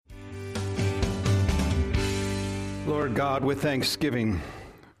Lord God, with thanksgiving,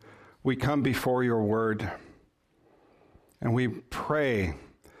 we come before your word, and we pray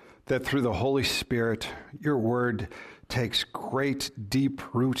that through the Holy Spirit, your word takes great,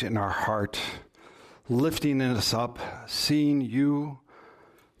 deep root in our heart, lifting us up, seeing you,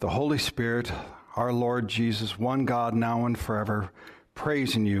 the Holy Spirit, our Lord Jesus, one God now and forever,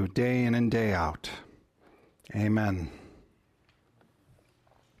 praising you day in and day out. Amen.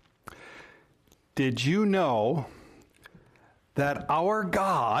 Did you know that our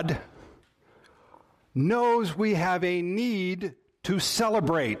God knows we have a need to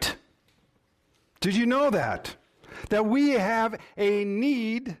celebrate? Did you know that? That we have a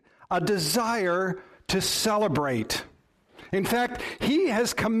need, a desire to celebrate. In fact, he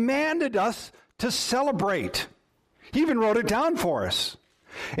has commanded us to celebrate. He even wrote it down for us.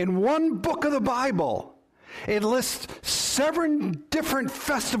 In one book of the Bible, it lists 7 different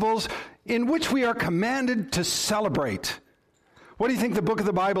festivals in which we are commanded to celebrate. What do you think the book of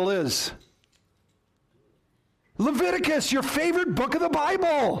the Bible is? Leviticus, your favorite book of the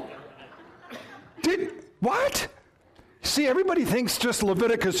Bible. What? See, everybody thinks just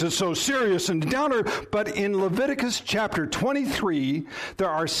Leviticus is so serious and downer, but in Leviticus chapter 23, there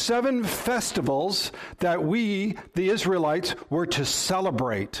are 7 festivals that we, the Israelites, were to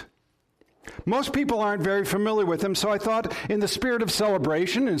celebrate. Most people aren't very familiar with them, so I thought in the spirit of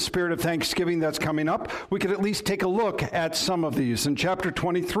celebration and spirit of thanksgiving that's coming up, we could at least take a look at some of these in chapter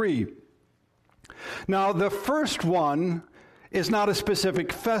 23. Now, the first one is not a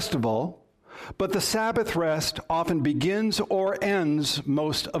specific festival, but the Sabbath rest often begins or ends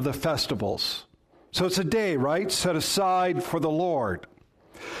most of the festivals. So it's a day, right, set aside for the Lord.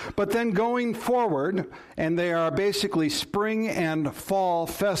 But then going forward, and they are basically spring and fall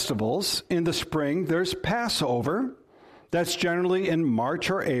festivals. In the spring, there's Passover. That's generally in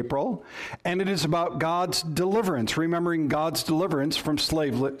March or April. And it is about God's deliverance, remembering God's deliverance from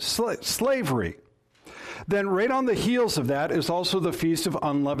slavery. Then right on the heels of that is also the Feast of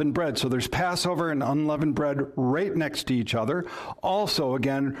Unleavened Bread. So there's Passover and unleavened bread right next to each other. Also,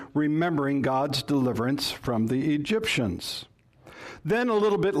 again, remembering God's deliverance from the Egyptians. Then a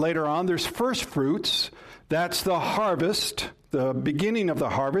little bit later on, there's first fruits. That's the harvest, the beginning of the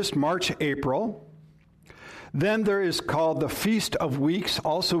harvest, March, April. Then there is called the Feast of Weeks,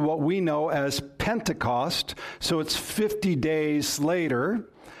 also what we know as Pentecost. So it's 50 days later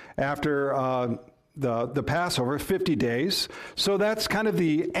after the Passover, 50 days. So that's kind of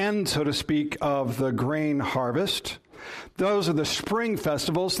the end, so to speak, of the grain harvest. Those are the spring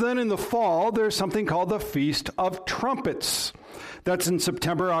festivals. Then in the fall, there's something called the Feast of Trumpets. That's in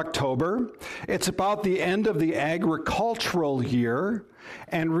September, October. It's about the end of the agricultural year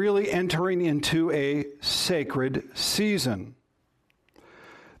and really entering into a sacred season.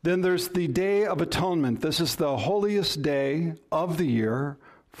 Then there's the Day of Atonement. This is the holiest day of the year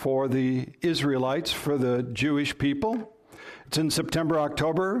for the Israelites, for the Jewish people. It's in September,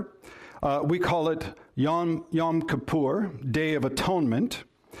 October. We call it Yom Kippur, Day of Atonement.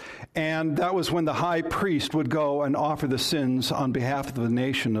 And that was when the high priest would go and offer the sins on behalf of the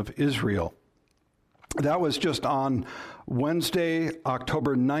nation of Israel. That was just on Wednesday,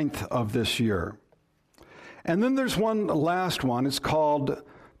 October 9th of this year. And then there's one last one. It's called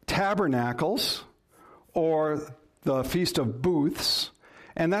Tabernacles, or the Feast of Booths.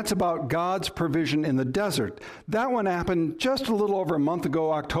 And that's about God's provision in the desert. That one happened just a little over a month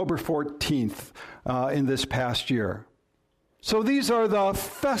ago, October 14th, in this past year. So these are the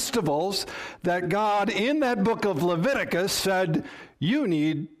festivals that God, in that book of Leviticus, said you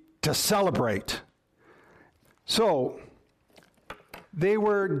need to celebrate. So they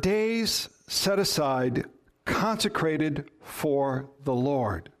were days set aside, consecrated for the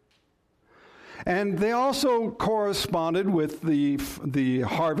Lord. And they also corresponded with the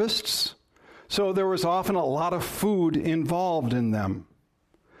harvests, so there was often a lot of food involved in them.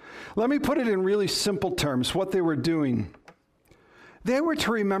 Let me put it in really simple terms, what they were doing. They were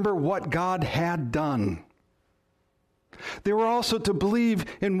to remember what God had done. They were also to believe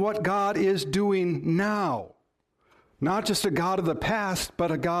in what God is doing now. Not just a God of the past, but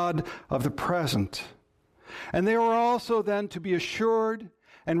a God of the present. And they were also then to be assured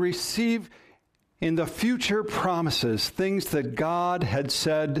and receive in the future promises, things that God had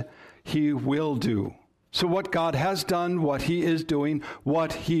said he will do. So what God has done, what he is doing,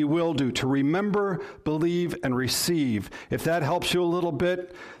 what he will do, to remember, believe, and receive. If that helps you a little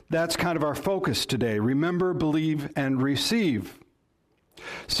bit, that's kind of our focus today. Remember, believe, and receive.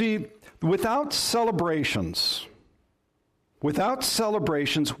 See, without celebrations,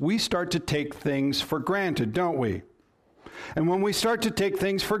 we start to take things for granted, don't we? And when we start to take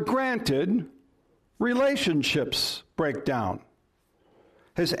things for granted, relationships break down.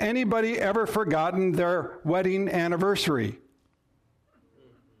 Has anybody ever forgotten their wedding anniversary?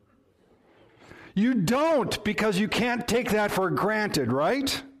 You don't, because you can't take that for granted,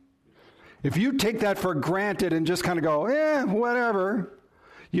 right? If you take that for granted and just kind of go, whatever,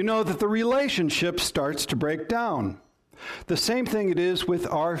 you know that the relationship starts to break down. The same thing it is with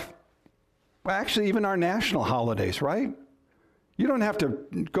even our national holidays, right? You don't have to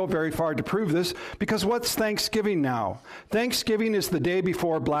go very far to prove this, because what's Thanksgiving now? Thanksgiving is the day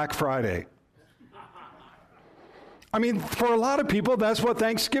before Black Friday. I mean, for a lot of people, that's what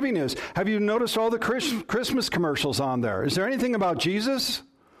Thanksgiving is. Have you noticed all the Christmas commercials on there? Is there anything about Jesus?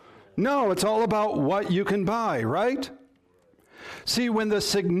 No, it's all about what you can buy, right? See, when the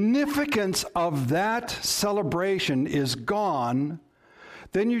significance of that celebration is gone,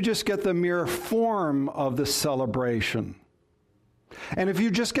 then you just get the mere form of the celebration. And if you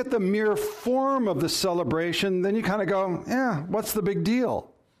just get the mere form of the celebration, then you kind of go, what's the big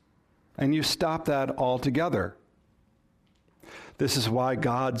deal? And you stop that altogether. This is why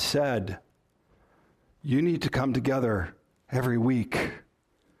God said, you need to come together every week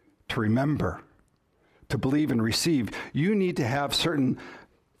to remember, to believe and receive. You need to have certain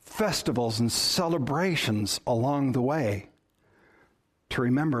festivals and celebrations along the way to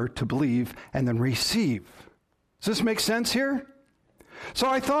remember, to believe, and then receive. Does this make sense here? So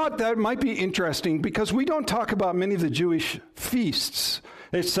I thought that might be interesting, because we don't talk about many of the Jewish feasts,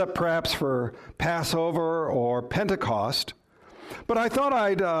 except perhaps for Passover or Pentecost. But I thought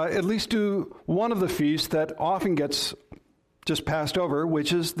I'd at least do one of the feasts that often gets just passed over,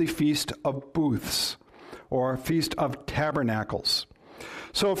 which is the Feast of Booths, or Feast of Tabernacles.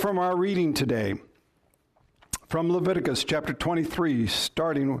 So from our reading today, from Leviticus chapter 23,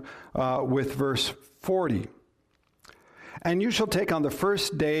 starting with verse 40. And you shall take on the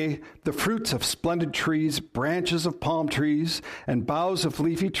first day the fruits of splendid trees, branches of palm trees, and boughs of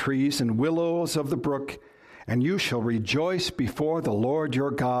leafy trees, and willows of the brook, and you shall rejoice before the Lord your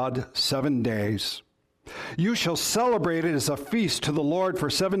God 7 days. You shall celebrate it as a feast to the Lord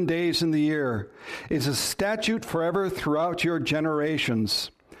for 7 days in the year. It is a statute forever throughout your generations.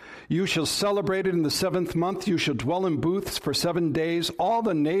 You shall celebrate it in the 7th month. You shall dwell in booths for 7 days. All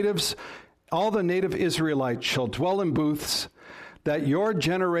the native Israelites shall dwell in booths, that your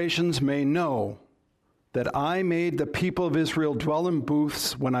generations may know that I made the people of Israel dwell in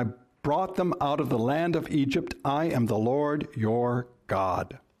booths when I brought them out of the land of Egypt. I am the Lord your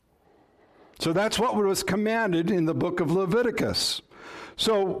God. So that's what was commanded in the book of Leviticus.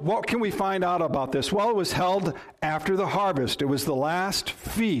 So what can we find out about this? Well, it was held after the harvest. It was the last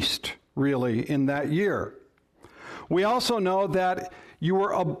feast, really, in that year. We also know that you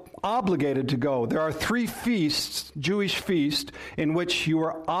were obligated to go. There are 3 feasts, Jewish feasts, in which you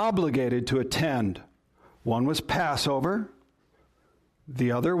were obligated to attend. One was Passover,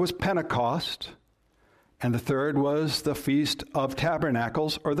 the other was Pentecost, and the third was the Feast of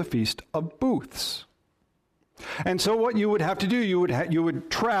Tabernacles, or the Feast of Booths. And so what you would have to do, you would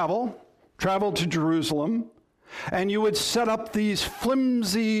travel to Jerusalem, and you would set up these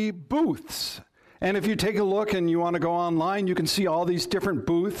flimsy booths. And if you take a look and you want to go online, you can see all these different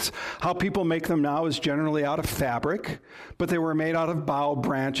booths. How people make them now is generally out of fabric, but they were made out of bough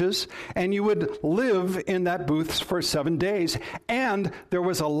branches. And you would live in that booth for 7 days. And there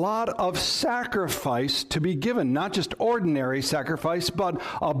was a lot of sacrifice to be given, not just ordinary sacrifice, but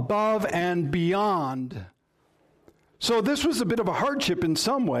above and beyond. So this was a bit of a hardship in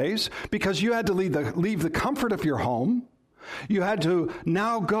some ways, because you had to leave the comfort of your home. You had to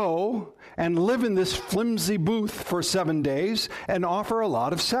now go and live in this flimsy booth for 7 days and offer a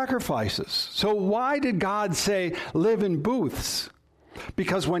lot of sacrifices. So why did God say live in booths?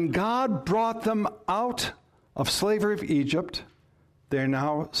 Because when God brought them out of slavery of Egypt, they're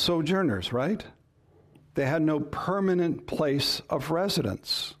now sojourners, right? They had no permanent place of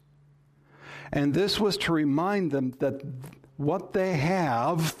residence. And this was to remind them that what they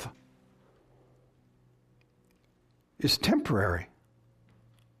have is temporary.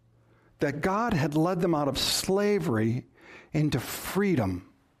 That God had led them out of slavery into freedom.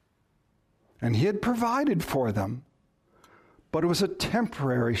 And He had provided for them. But it was a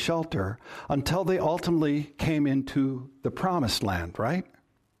temporary shelter until they ultimately came into the promised land, right?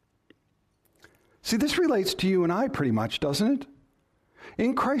 See, this relates to you and I pretty much, doesn't it?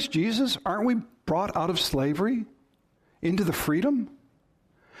 In Christ Jesus, aren't we brought out of slavery into the freedom?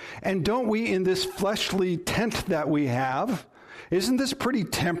 And don't we, in this fleshly tent that we have, isn't this pretty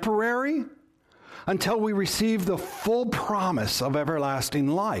temporary until we receive the full promise of everlasting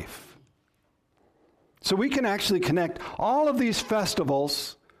life? So we can actually connect all of these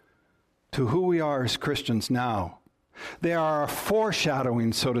festivals to who we are as Christians now. They are a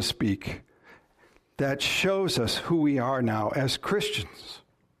foreshadowing, so to speak, that shows us who we are now as Christians.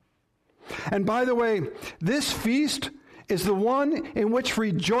 And by the way, this feast is the one in which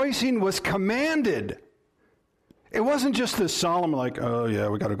rejoicing was commanded. It wasn't just this solemn, like, oh yeah,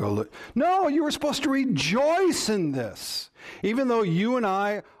 we got to go. No, you were supposed to rejoice in this. Even though you and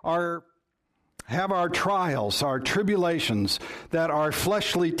I have our trials, our tribulations, that our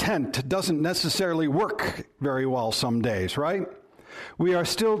fleshly tent doesn't necessarily work very well some days, right? We are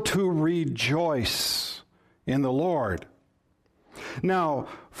still to rejoice in the Lord. Now,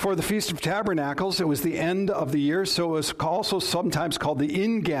 for the Feast of Tabernacles, it was the end of the year, so it was also sometimes called the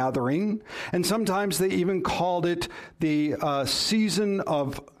ingathering, and sometimes they even called it the season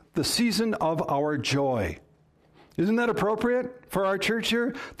of our joy. Isn't that appropriate for our church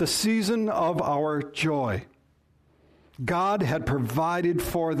here? The season of our joy. God had provided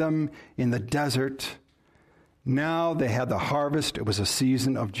for them in the desert. Now they had the harvest. It was a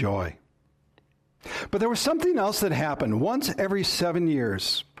season of joy. But there was something else that happened. Once every 7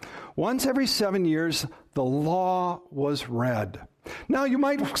 years, the law was read. Now you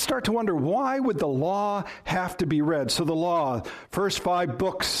might start to wonder, why would the law have to be read? So the law, first 5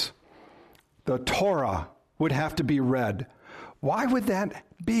 books, the Torah, would have to be read. Why would that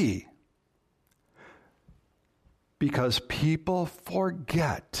be? Because people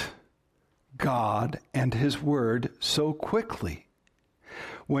forget God and His Word so quickly.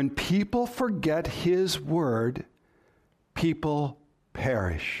 When people forget His Word, people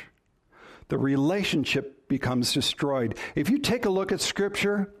perish. The relationship becomes destroyed. If you take a look at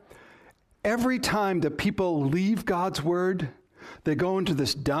Scripture, every time that people leave God's Word, they go into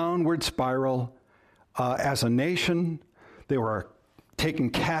this downward spiral. As a nation, they were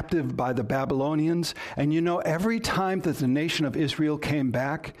taken captive by the Babylonians. And you know, every time that the nation of Israel came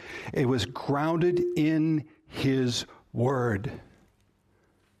back, it was grounded in His Word.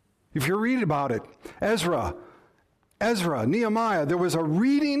 If you read about it, Ezra, Nehemiah, there was a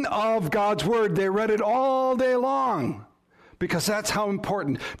reading of God's Word. They read it all day long because that's how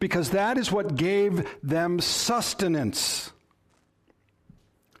important, because that is what gave them sustenance.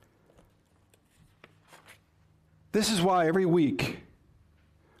 This is why every week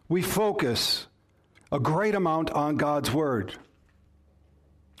we focus a great amount on God's Word.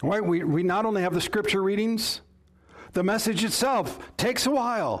 Right? We not only have the Scripture readings, the message itself takes a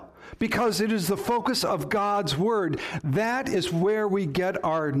while because it is the focus of God's Word. That is where we get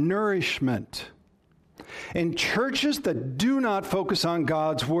our nourishment. In churches that do not focus on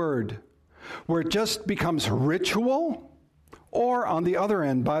God's Word, where it just becomes ritual, or on the other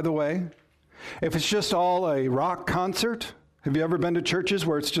end, by the way, if it's just all a rock concert, have you ever been to churches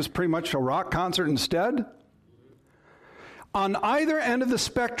where it's just pretty much a rock concert instead? On either end of the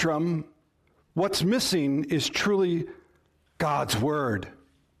spectrum, what's missing is truly God's Word.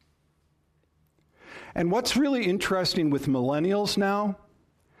 And what's really interesting with millennials now,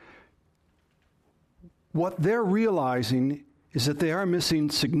 what they're realizing is that they are missing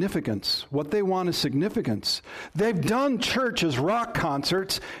significance. What they want is significance. They've done church as rock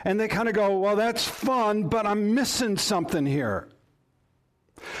concerts, and they kind of go, well, that's fun, but I'm missing something here.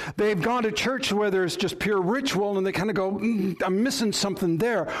 They've gone to church where there's just pure ritual, and they kind of go, I'm missing something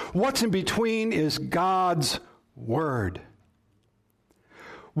there. What's in between is God's Word.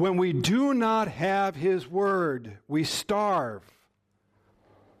 When we do not have His Word, we starve.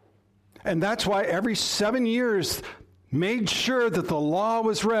 And that's why every 7 years, made sure that the law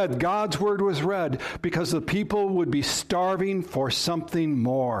was read, God's Word was read, because the people would be starving for something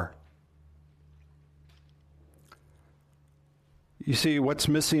more. You see, what's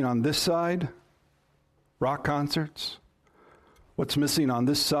missing on this side? Rock concerts. What's missing on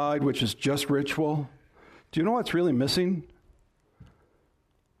this side, which is just ritual? Do you know what's really missing?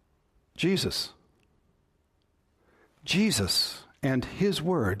 Jesus. Jesus and His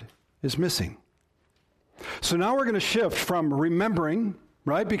Word is missing. So now we're going to shift from remembering,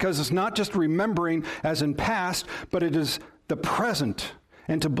 right? Because it's not just remembering as in past, but it is the present,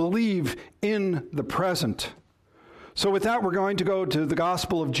 and to believe in the present. So with that, we're going to go to the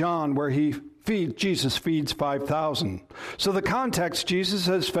Gospel of John, where Jesus feeds 5,000. So the context, Jesus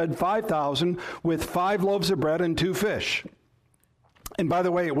has fed 5,000 with 5 loaves of bread and 2 fish. And by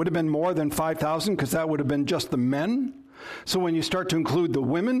the way, it would have been more than 5,000 because that would have been just the men. So when you start to include the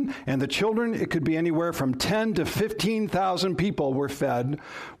women and the children, it could be anywhere from 10 to 15,000 people were fed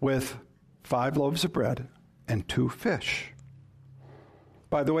with 5 loaves of bread and 2 fish.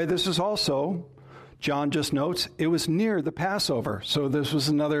 By the way, this is also, John just notes, it was near the Passover. So this was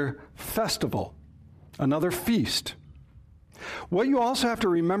another festival, another feast. What you also have to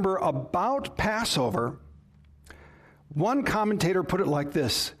remember about Passover, one commentator put it like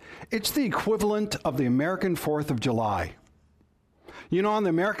this: it's the equivalent of the American 4th of July. You know, on the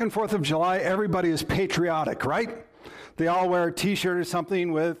American 4th of July, everybody is patriotic, right? They all wear a T-shirt or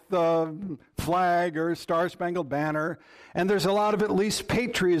something with a flag or Star-Spangled Banner, and there's a lot of at least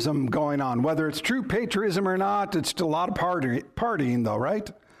patriotism going on. Whether it's true patriotism or not, it's still a lot of partying though, right?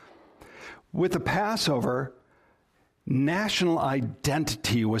 With the Passover, national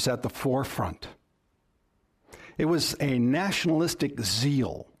identity was at the forefront. It was a nationalistic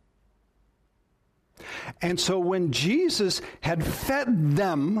zeal. And so when Jesus had fed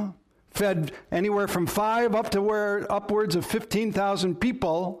anywhere from 5 up to upwards of 15,000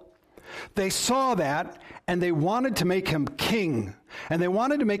 people, they saw that and they wanted to make him king. And they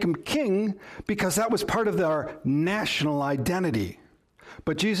wanted to make him king because that was part of their national identity.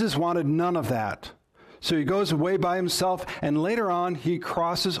 But Jesus wanted none of that. So he goes away by himself, and later on he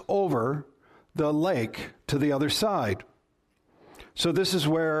crosses over the lake to the other side. So this is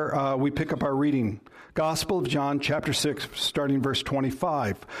where we pick up our reading. Gospel of John, chapter 6, starting verse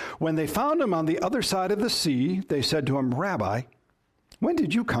 25. When they found him on the other side of the sea, they said to him, "Rabbi, when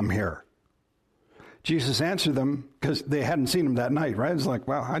did you come here?" Jesus answered them, because they hadn't seen him that night, right? It's like,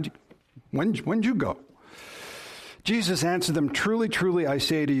 well, when'd you go? Jesus answered them, "Truly, truly, I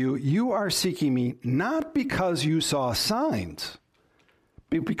say to you, you are seeking me not because you saw signs,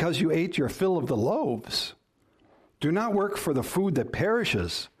 but because you ate your fill of the loaves. Do not work for the food that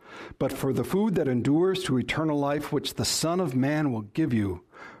perishes, but for the food that endures to eternal life, which the Son of Man will give you.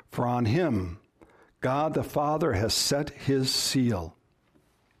 For on him God the Father has set his seal."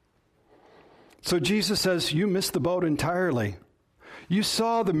 So Jesus says, you missed the boat entirely. You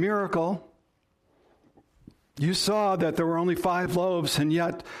saw the miracle. You saw that there were only 5 loaves, and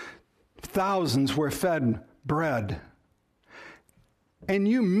yet thousands were fed bread. And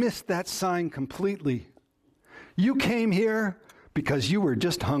you missed that sign completely. You came here because you were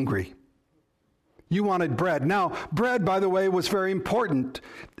just hungry. You wanted bread. Now, bread, by the way, was very important.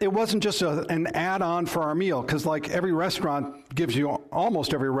 It wasn't just an add-on for our meal, because like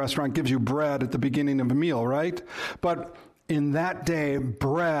almost every restaurant gives you bread at the beginning of a meal, right? But in that day,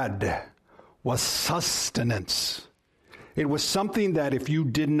 bread was sustenance. It was something that if you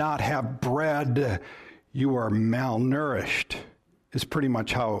did not have bread, you were malnourished, is pretty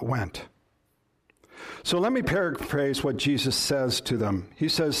much how it went. So let me paraphrase what Jesus says to them. He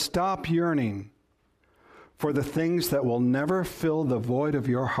says, "Stop yearning for the things that will never fill the void of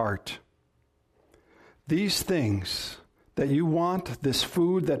your heart. These things that you want, this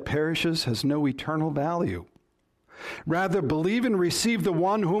food that perishes, has no eternal value. Rather, believe and receive the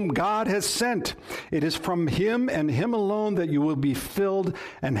one whom God has sent. It is from him and him alone that you will be filled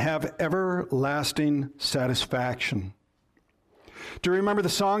and have everlasting satisfaction." Do you remember the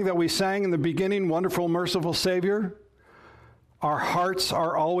song that we sang in the beginning, "Wonderful, Merciful Savior"? Our hearts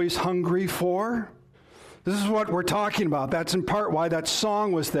are always hungry for. This is what we're talking about. That's in part why that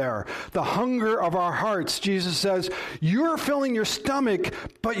song was there. The hunger of our hearts. Jesus says, you're filling your stomach,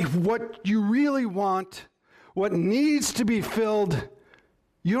 but what you really want, what needs to be filled,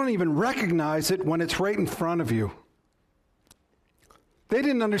 you don't even recognize it when it's right in front of you. They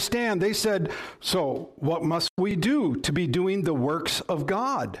didn't understand. They said, so what must we do to be doing the works of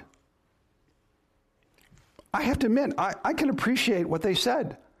God? I have to admit, I can appreciate what they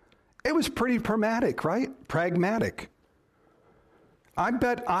said. It was pretty pragmatic, right? Pragmatic. I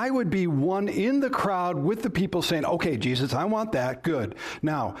bet I would be one in the crowd with the people saying, okay, Jesus, I want that. Good.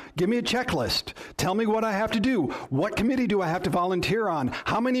 Now, give me a checklist. Tell me what I have to do. What committee do I have to volunteer on?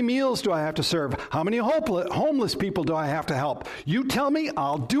 How many meals do I have to serve? How many homeless people do I have to help? You tell me,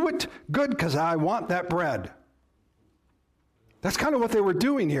 I'll do it. Good, because I want that bread. That's kind of what they were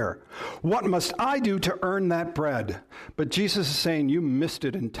doing here. What must I do to earn that bread? But Jesus is saying, you missed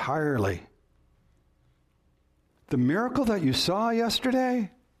it entirely. The miracle that you saw yesterday,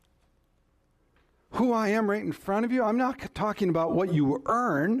 who I am right in front of you, I'm not talking about what you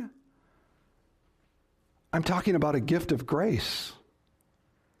earn. I'm talking about a gift of grace.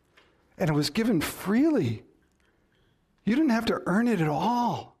 And it was given freely. You didn't have to earn it at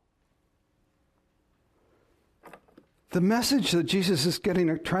all. The message that Jesus is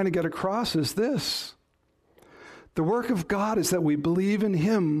trying to get across is this. The work of God is that we believe in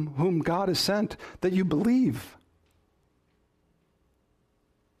him whom God has sent, that you believe.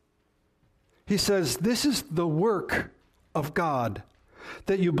 He says, this is the work of God,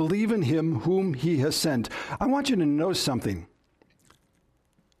 that you believe in him whom he has sent. I want you to know something.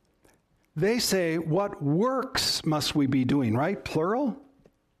 They say, what works must we be doing, right? Plural?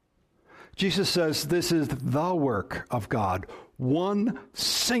 Jesus says this is the work of God, one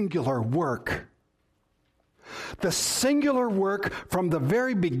singular work. The singular work from the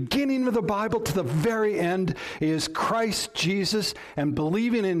very beginning of the Bible to the very end is Christ Jesus and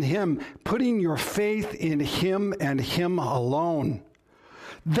believing in him, putting your faith in him and him alone.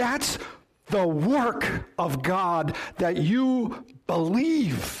 That's the work of God, that you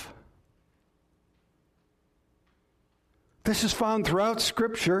believe. This is found throughout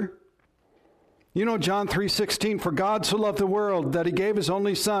Scripture. You know John 3:16, for God so loved the world that he gave his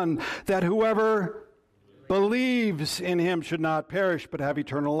only Son, that whoever believes in him should not perish but have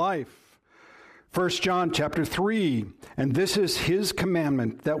eternal life. 1 John chapter 3, and this is his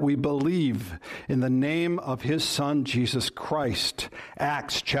commandment, that we believe in the name of his Son, Jesus Christ.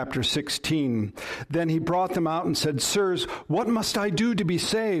 Acts chapter 16. Then he brought them out and said, Sirs, what must I do to be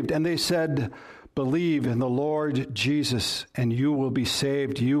saved? And they said, believe in the Lord Jesus, and you will be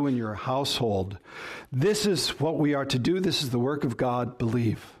saved, you and your household. This is what we are to do. This is the work of God.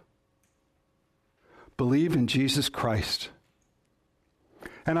 Believe. Believe in Jesus Christ.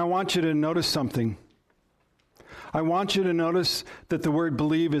 And I want you to notice something. I want you to notice that the word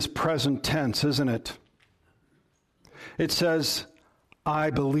believe is present tense, isn't it? It says,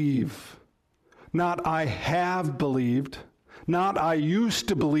 I believe. Not I have believed. Not I used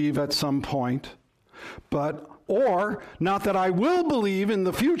to believe at some point. Or not that I will believe in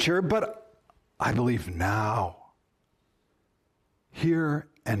the future, but I believe now. Here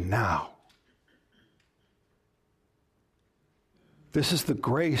and now. This is the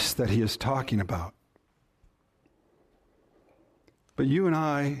grace that he is talking about. But you and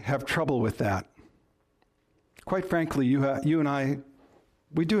I have trouble with that. Quite frankly, you and I,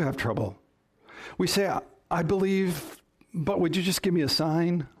 we do have trouble. We say, I believe, but would you just give me a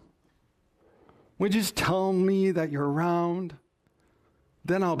sign? Would you just tell me that you're around?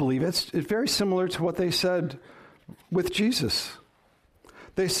 Then I'll believe. It's very similar to what they said with Jesus.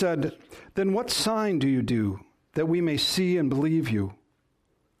 They said, then what sign do you do that we may see and believe you?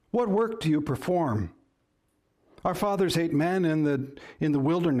 What work do you perform? Our fathers ate manna in the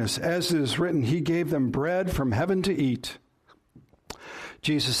wilderness. As it is written, he gave them bread from heaven to eat.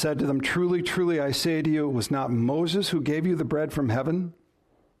 Jesus said to them, truly, truly, I say to you, it was not Moses who gave you the bread from heaven,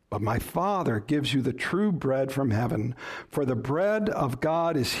 but my Father gives you the true bread from heaven. For the bread of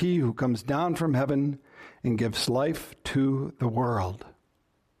God is he who comes down from heaven and gives life to the world.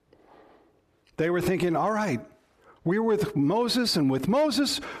 They were thinking, all right, we were with Moses, and with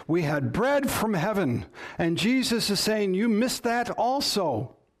Moses we had bread from heaven. And Jesus is saying, you missed that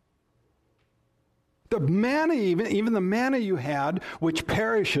also. The manna, even the manna you had, which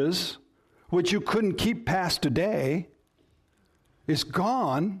perishes, which you couldn't keep past a day, is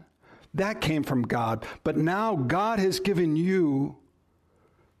gone. That came from God. But now God has given you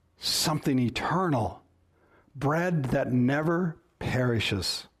something eternal, bread that never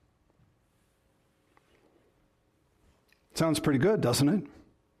perishes. Sounds pretty good, doesn't it?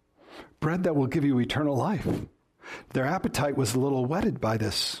 Bread that will give you eternal life. Their appetite was a little whetted by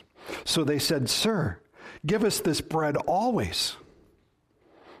this. So they said, Sir, give us this bread always.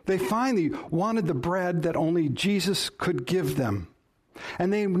 They finally wanted the bread that only Jesus could give them.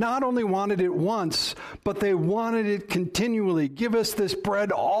 And they not only wanted it once, but they wanted it continually. Give us this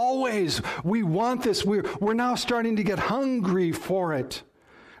bread always. We want this. We're now starting to get hungry for it.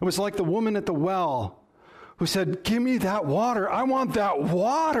 It was like the woman at the well who said, give me that water. I want that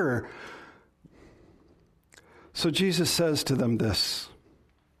water. So Jesus says to them this,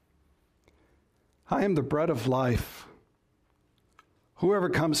 I am the bread of life. Whoever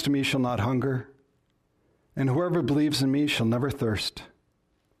comes to me shall not hunger, and whoever believes in me shall never thirst.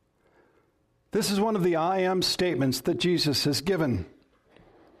 This is one of the I am statements that Jesus has given.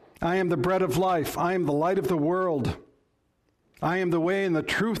 I am the bread of life. I am the light of the world. I am the way and the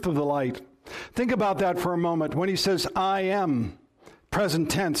truth of the light. Think about that for a moment. When he says, I am,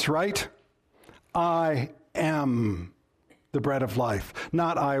 present tense, right? I am the bread of life.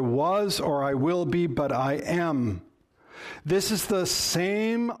 Not I was or I will be, but I am. This is the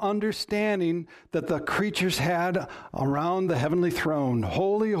same understanding that the creatures had around the heavenly throne.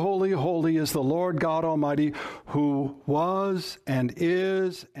 Holy, holy, holy is the Lord God Almighty, who was and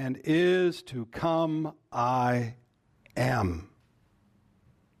is to come. I am.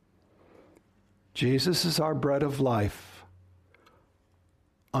 Jesus is our bread of life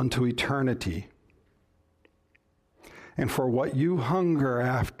unto eternity. And for what you hunger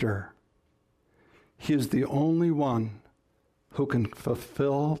after, he is the only one who can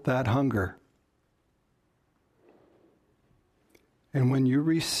fulfill that hunger. And when you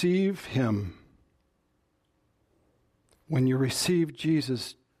receive him, when you receive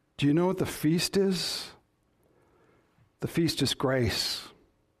Jesus, Do you know what the feast is? The feast is grace.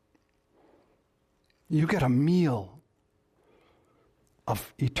 You get a meal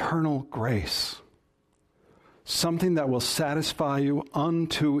of eternal grace, something that will satisfy you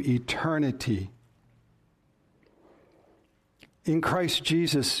unto eternity. In Christ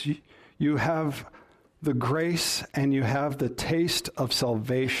Jesus, you have the grace and you have the taste of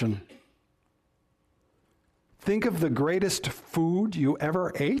salvation. Think of the greatest food you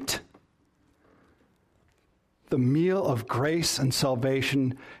ever ate. The meal of grace and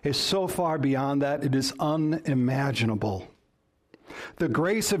salvation is so far beyond that, it is unimaginable. The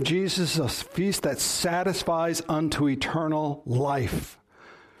grace of Jesus is a feast that satisfies unto eternal life.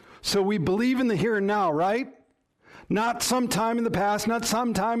 So we believe in the here and now, right? Not sometime in the past, not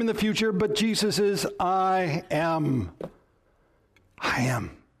sometime in the future, but Jesus is I am. I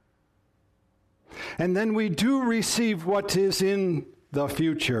am. And then we do receive what is in the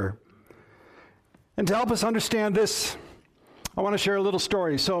future. And to help us understand this, I want to share a little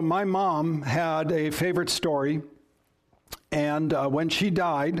story. So my mom had a favorite story, and when she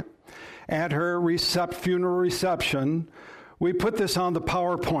died, at her funeral reception, we put this on the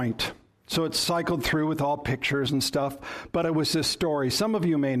PowerPoint. So it's cycled through with all pictures and stuff, but it was this story. Some of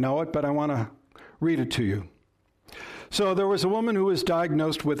you may know it, but I want to read it to you. So there was a woman who was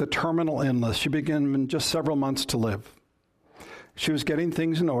diagnosed with a terminal illness. She began in just several months to live. She was getting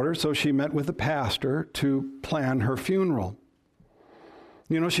things in order, so she met with the pastor to plan her funeral.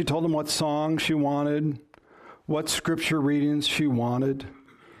 You know, she told him what song she wanted, what scripture readings she wanted,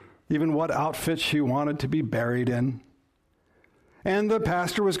 even what outfit she wanted to be buried in. And the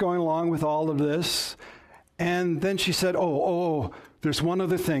pastor was going along with all of this. And then she said, oh, there's one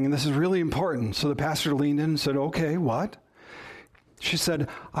other thing, and this is really important. So the pastor leaned in and said, okay, what? She said,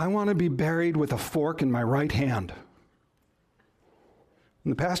 I want to be buried with a fork in my right hand.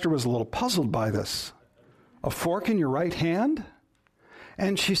 And the pastor was a little puzzled by this. A fork in your right hand?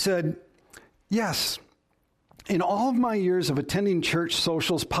 And she said, yes. In all of my years of attending church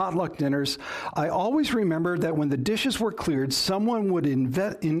socials, potluck dinners, I always remembered that when the dishes were cleared, someone would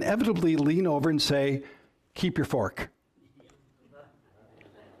inevitably lean over and say, keep your fork.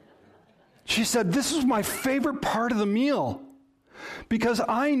 She said, this was my favorite part of the meal because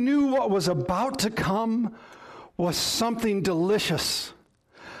I knew what was about to come was something delicious,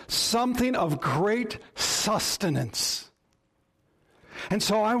 something of great sustenance. And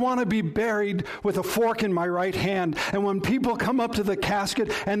so I want to be buried with a fork in my right hand. And when people come up to the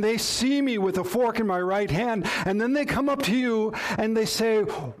casket and they see me with a fork in my right hand, and then they come up to you and they say,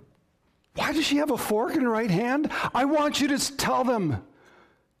 why does she have a fork in her right hand? I want you to tell them,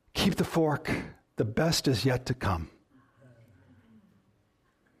 keep the fork. The best is yet to come.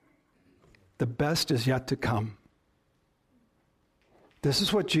 The best is yet to come. This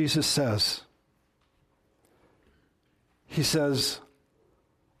is what Jesus says. He says,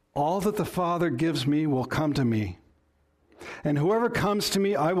 all that the Father gives me will come to me, and whoever comes to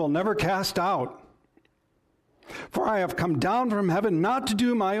me I will never cast out. For I have come down from heaven not to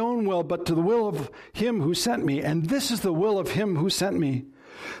do my own will, but to the will of him who sent me. And this is the will of him who sent me,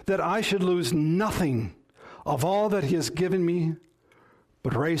 that I should lose nothing of all that he has given me,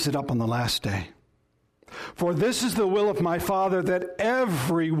 but raise it up on the last day. For this is the will of my Father, that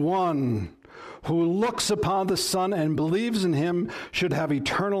everyone who looks upon the Son and believes in him should have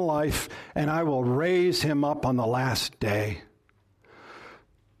eternal life, and I will raise him up on the last day.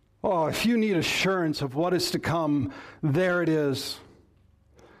 Oh, if you need assurance of what is to come, there it is.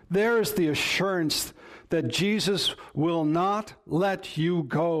 There is the assurance that Jesus will not let you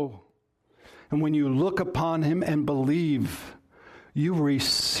go. And when you look upon him and believe, you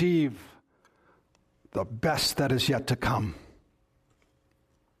receive the best that is yet to come.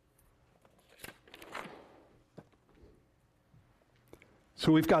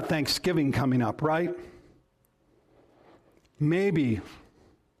 So we've got Thanksgiving coming up, right? Maybe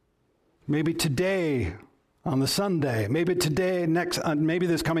today on the Sunday, maybe today, maybe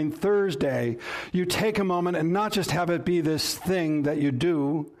this coming Thursday, you take a moment and not just have it be this thing that you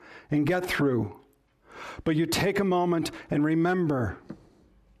do and get through, but you take a moment and remember.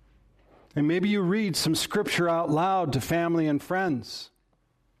 And maybe you read some scripture out loud to family and friends.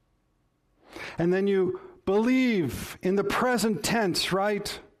 And then you believe in the present tense,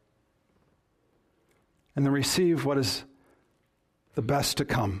 right? And then receive what is the best to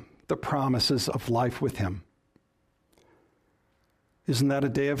come, the promises of life with him. Isn't that a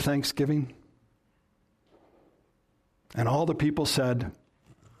day of thanksgiving? And all the people said,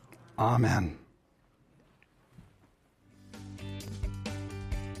 Amen.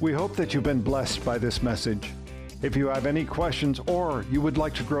 We hope that you've been blessed by this message. If you have any questions or you would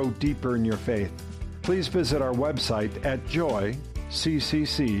like to grow deeper in your faith, please visit our website at joyccc.com.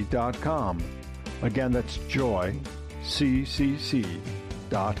 Again, that's joyccc.com.